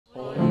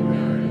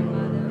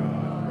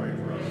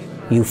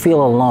you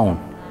feel alone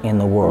in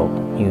the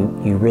world.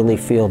 You really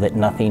feel that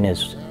nothing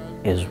is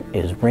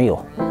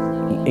real.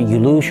 You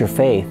lose your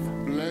faith.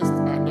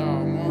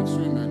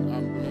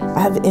 I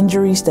have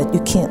injuries that you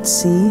can't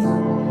see.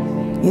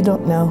 You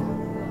don't know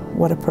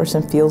what a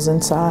person feels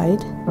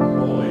inside.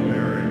 Holy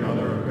Mary,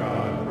 Mother of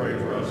God, pray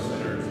for us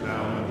sinners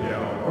now and at the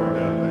hour of our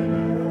death.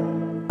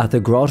 Amen. At the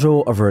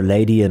Grotto of Our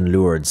Lady in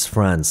Lourdes,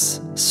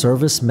 France,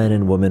 servicemen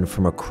and women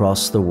from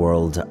across the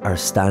world are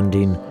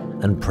standing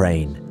and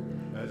praying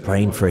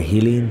for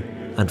healing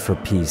and for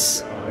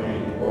peace.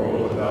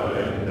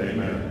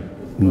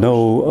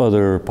 No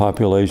other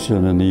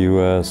population in the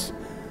U.S.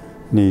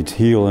 needs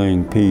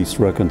healing, peace,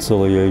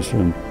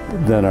 reconciliation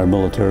than our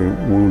military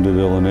wounded,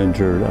 ill, and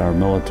injured, our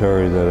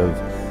military that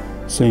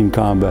have seen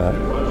combat.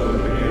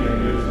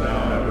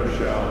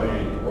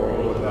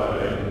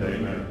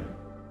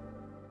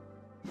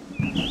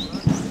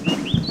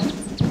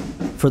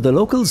 For the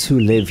locals who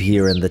live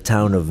here in the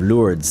town of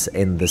Lourdes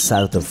in the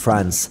south of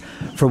France,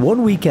 for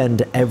one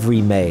weekend every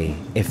May,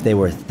 if they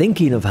were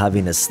thinking of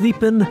having a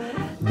sleep-in,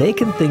 they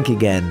can think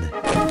again.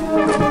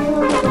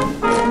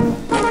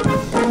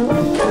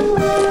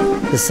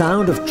 The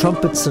sound of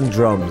trumpets and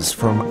drums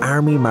from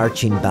army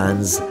marching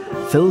bands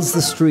fills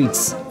the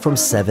streets from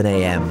 7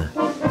 a.m.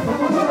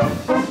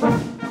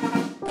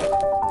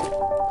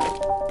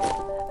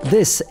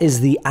 This is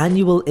the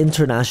annual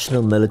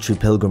International Military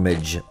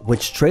Pilgrimage,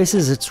 which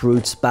traces its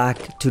roots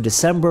back to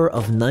December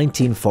of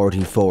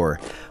 1944,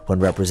 when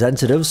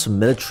representatives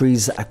from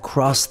militaries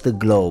across the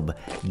globe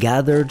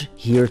gathered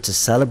here to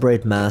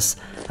celebrate Mass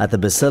at the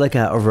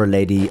Basilica of Our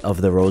Lady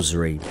of the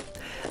Rosary.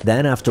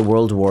 Then, after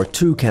World War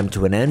II came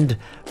to an end,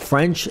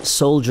 French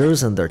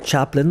soldiers and their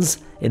chaplains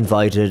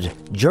invited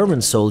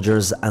German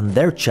soldiers and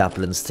their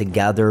chaplains to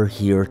gather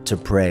here to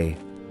pray.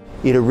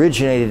 It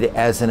originated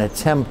as an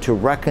attempt to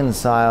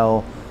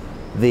reconcile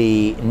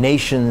the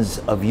nations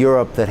of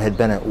Europe that had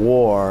been at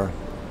war,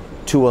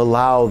 to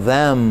allow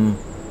them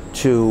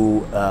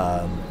to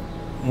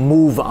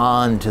move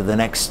on to the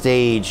next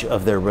stage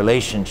of their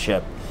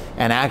relationship.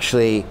 And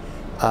actually,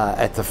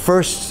 at the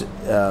first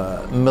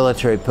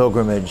military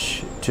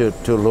pilgrimage to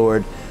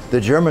Lourdes, the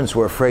Germans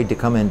were afraid to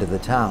come into the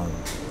town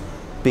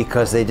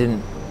because they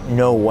didn't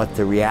know what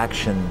the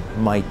reaction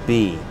might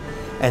be.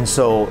 And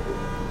so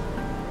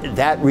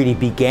that really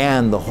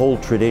began the whole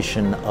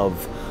tradition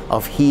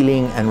of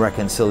healing and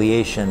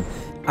reconciliation.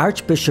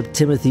 Archbishop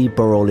Timothy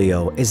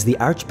Baroglio is the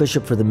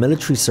Archbishop for the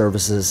military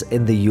services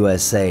in the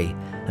USA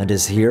and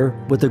is here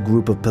with a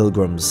group of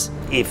pilgrims.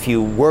 If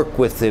you work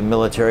with the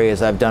military,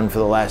 as I've done for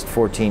the last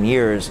 14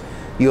 years,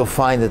 you'll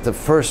find that the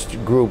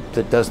first group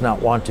that does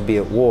not want to be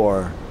at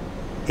war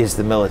is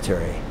the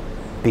military,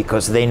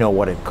 because they know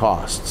what it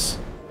costs.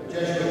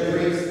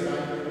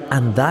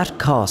 And that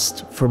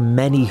cost for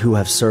many who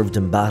have served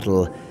in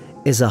battle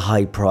is a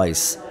high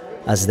price,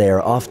 as they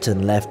are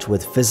often left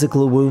with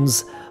physical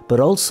wounds, but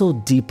also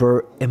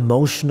deeper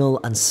emotional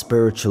and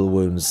spiritual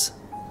wounds.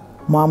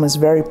 Mom is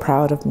very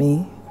proud of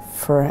me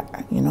for,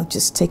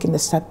 just taking the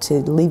step to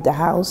leave the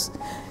house.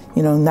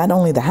 Not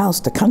only the house,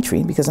 the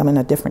country, because I'm in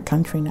a different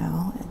country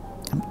now.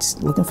 I'm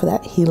just looking for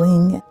that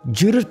healing.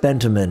 Judith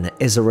Benjamin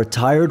is a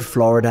retired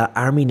Florida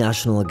Army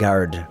National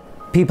Guard.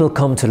 People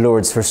come to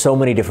Lourdes for so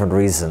many different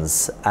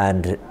reasons,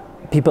 and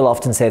people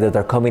often say that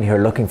they're coming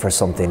here looking for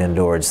something in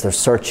Lourdes. They're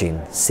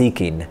searching,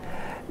 seeking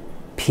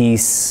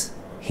peace,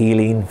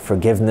 healing,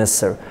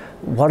 forgiveness. Or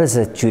what is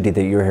it, Judy,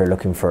 that you're here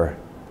looking for?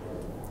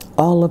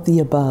 All of the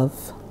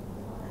above.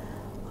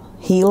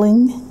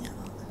 Healing.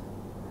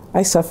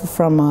 I suffer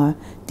from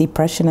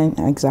depression and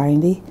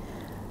anxiety.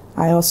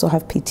 I also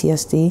have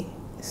PTSD.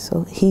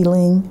 So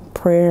healing,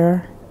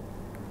 prayer,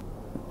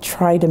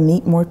 try to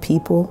meet more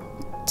people,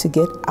 to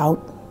get out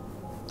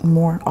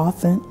more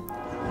often.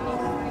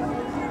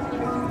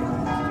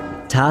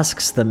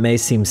 Tasks that may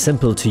seem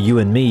simple to you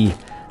and me,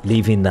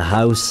 leaving the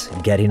house,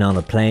 getting on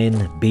a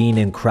plane, being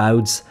in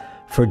crowds,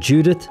 for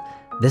Judith,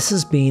 this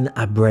has been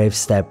a brave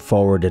step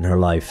forward in her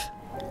life.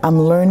 I'm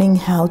learning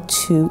how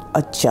to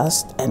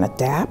adjust and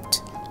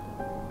adapt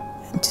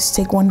and just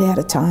take one day at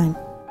a time.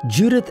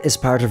 Judith is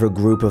part of a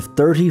group of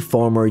 30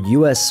 former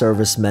US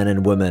servicemen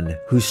and women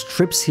whose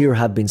trips here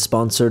have been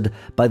sponsored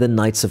by the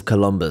Knights of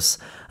Columbus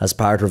as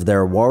part of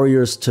their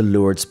Warriors to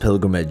Lourdes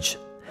pilgrimage.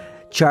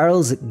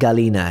 Charles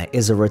Galina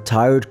is a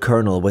retired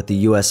colonel with the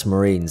US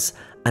Marines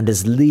and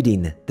is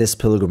leading this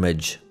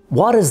pilgrimage.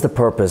 What is the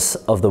purpose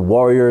of the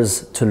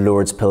Warriors to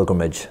Lourdes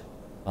pilgrimage?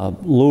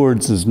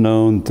 Lourdes is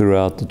known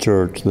throughout the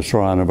church. The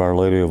shrine of Our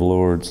Lady of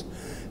Lourdes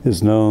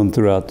is known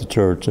throughout the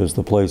church as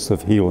the place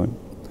of healing.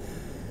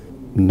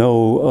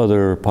 No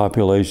other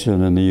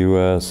population in the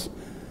U.S.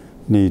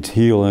 needs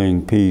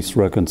healing, peace,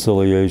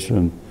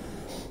 reconciliation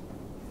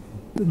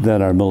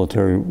than our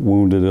military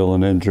wounded, ill,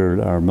 and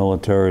injured, our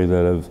military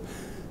that have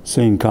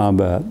seen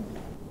combat.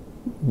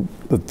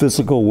 The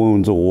physical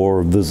wounds of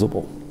war are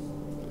visible.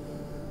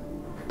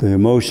 The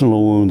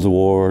emotional wounds of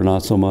war,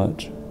 not so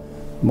much.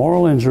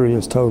 Moral injury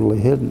is totally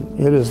hidden.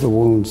 It is the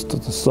wounds to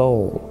the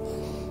soul.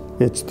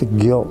 It's the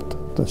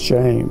guilt, the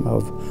shame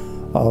of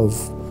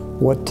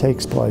what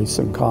takes place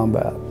in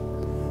combat.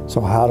 So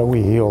how do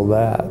we heal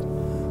that?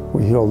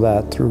 We heal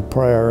that through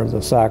prayer,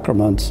 the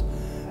sacraments,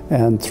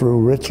 and through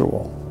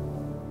ritual.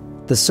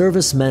 The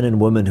servicemen and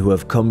women who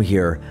have come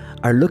here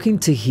are looking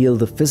to heal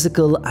the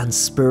physical and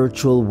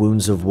spiritual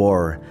wounds of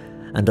war,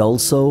 and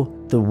also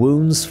the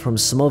wounds from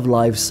some of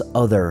life's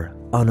other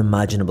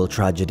unimaginable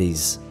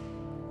tragedies.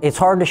 It's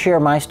hard to share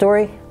my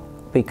story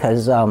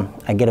because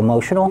I get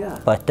emotional,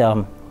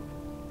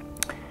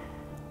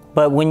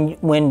 but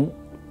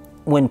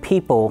when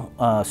people,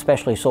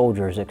 especially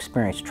soldiers,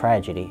 experience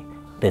tragedy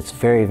that's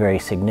very, very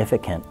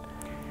significant,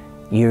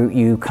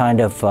 you kind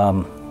of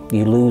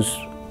you lose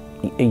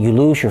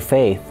your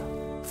faith.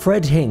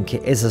 Fred Hink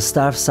is a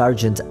staff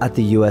sergeant at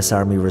the US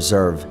Army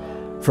Reserve.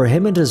 For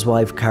him and his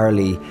wife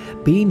Carly,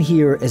 being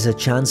here is a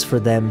chance for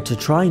them to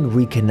try and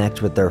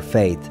reconnect with their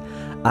faith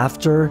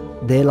after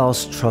they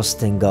lost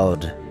trust in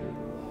God.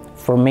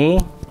 For me,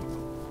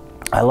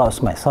 I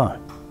lost my son.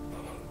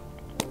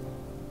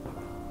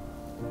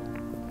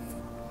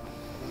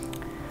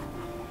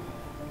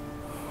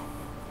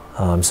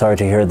 I'm sorry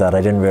to hear that.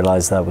 I didn't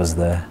realize that was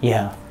the...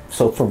 Yeah.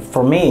 So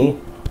for me,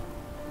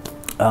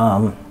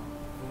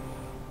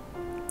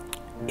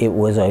 it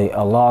was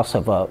a loss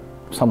of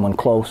someone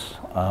close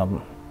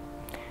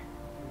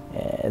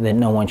that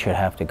no one should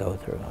have to go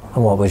through.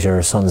 And what was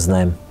your son's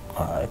name?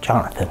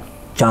 Jonathan.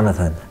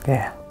 Jonathan.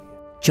 Yeah.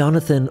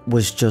 Jonathan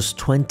was just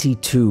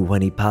 22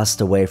 when he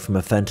passed away from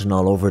a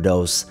fentanyl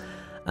overdose,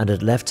 and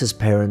it left his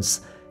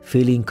parents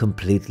feeling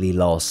completely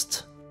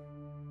lost.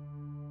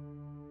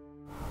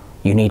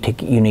 You need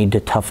to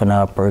toughen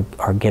up or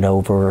get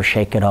over or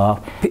shake it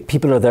off.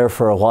 People are there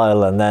for a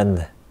while and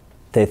then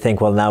they think,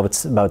 well, now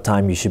it's about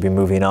time you should be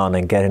moving on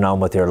and getting on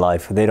with your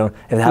life. If they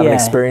haven't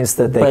experienced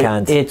that, they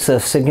can't. It's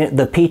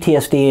the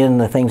PTSD and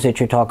the things that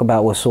you talk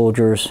about with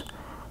soldiers.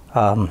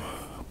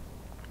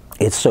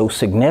 It's so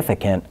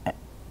significant,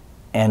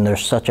 and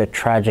there's such a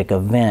tragic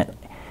event.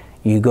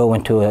 You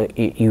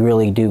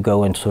really do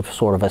go into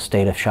sort of a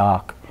state of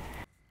shock.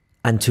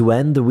 And to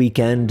end the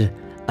weekend,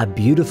 a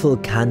beautiful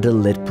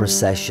candle-lit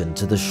procession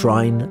to the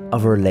shrine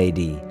of Our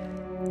Lady,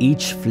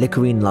 each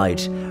flickering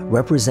light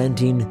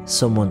representing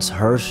someone's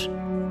hurt,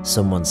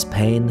 someone's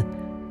pain,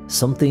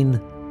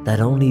 something that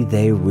only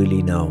they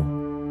really know.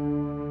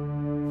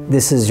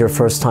 This is your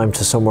first time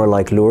to somewhere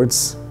like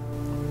Lourdes?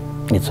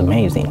 It's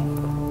amazing.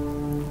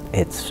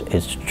 It's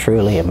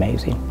truly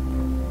amazing.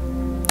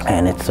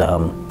 And it's,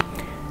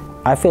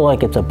 I feel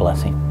like it's a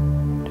blessing,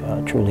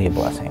 truly a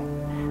blessing.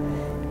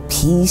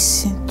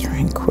 Peace,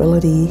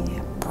 tranquility,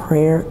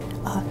 prayer.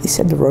 They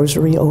said the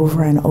rosary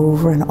over and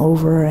over and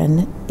over,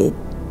 and it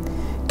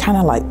kind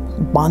of like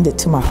bonded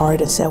to my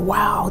heart and said,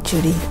 wow,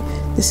 Judy,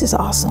 this is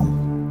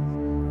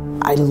awesome.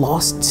 I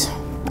lost,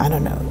 I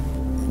don't know,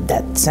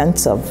 that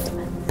sense of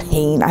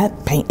pain. I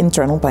had pain,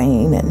 internal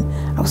pain, and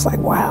I was like,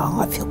 wow,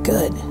 I feel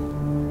good.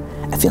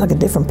 I feel like a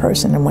different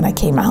person than when I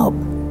came out.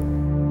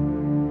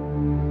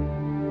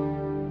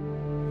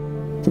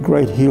 The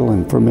great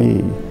healing for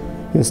me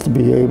is to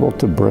be able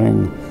to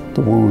bring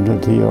the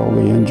wounded, heal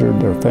the injured,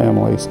 their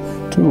families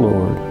to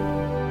Lord.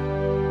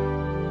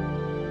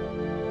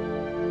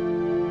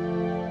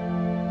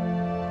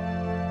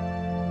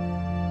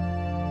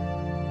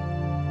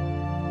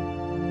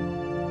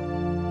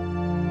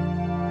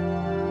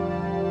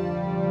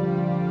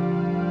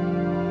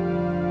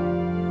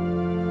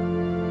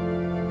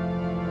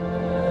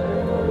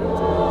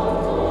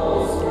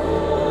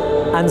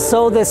 And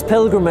so this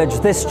pilgrimage,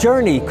 this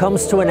journey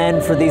comes to an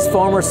end for these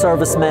former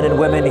servicemen and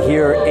women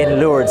here in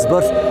Lourdes.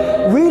 But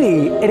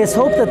really, it is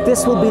hoped that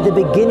this will be the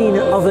beginning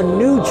of a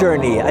new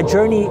journey, a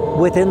journey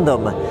within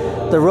them.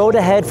 The road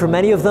ahead for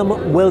many of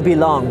them will be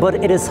long, but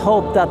it is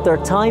hoped that their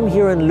time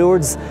here in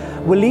Lourdes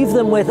will leave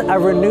them with a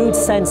renewed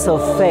sense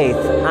of faith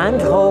and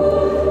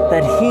hope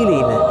that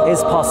healing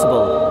is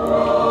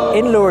possible.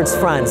 In Lourdes,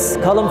 France,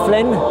 Colm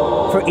Flynn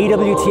for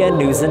EWTN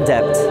News in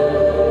Depth.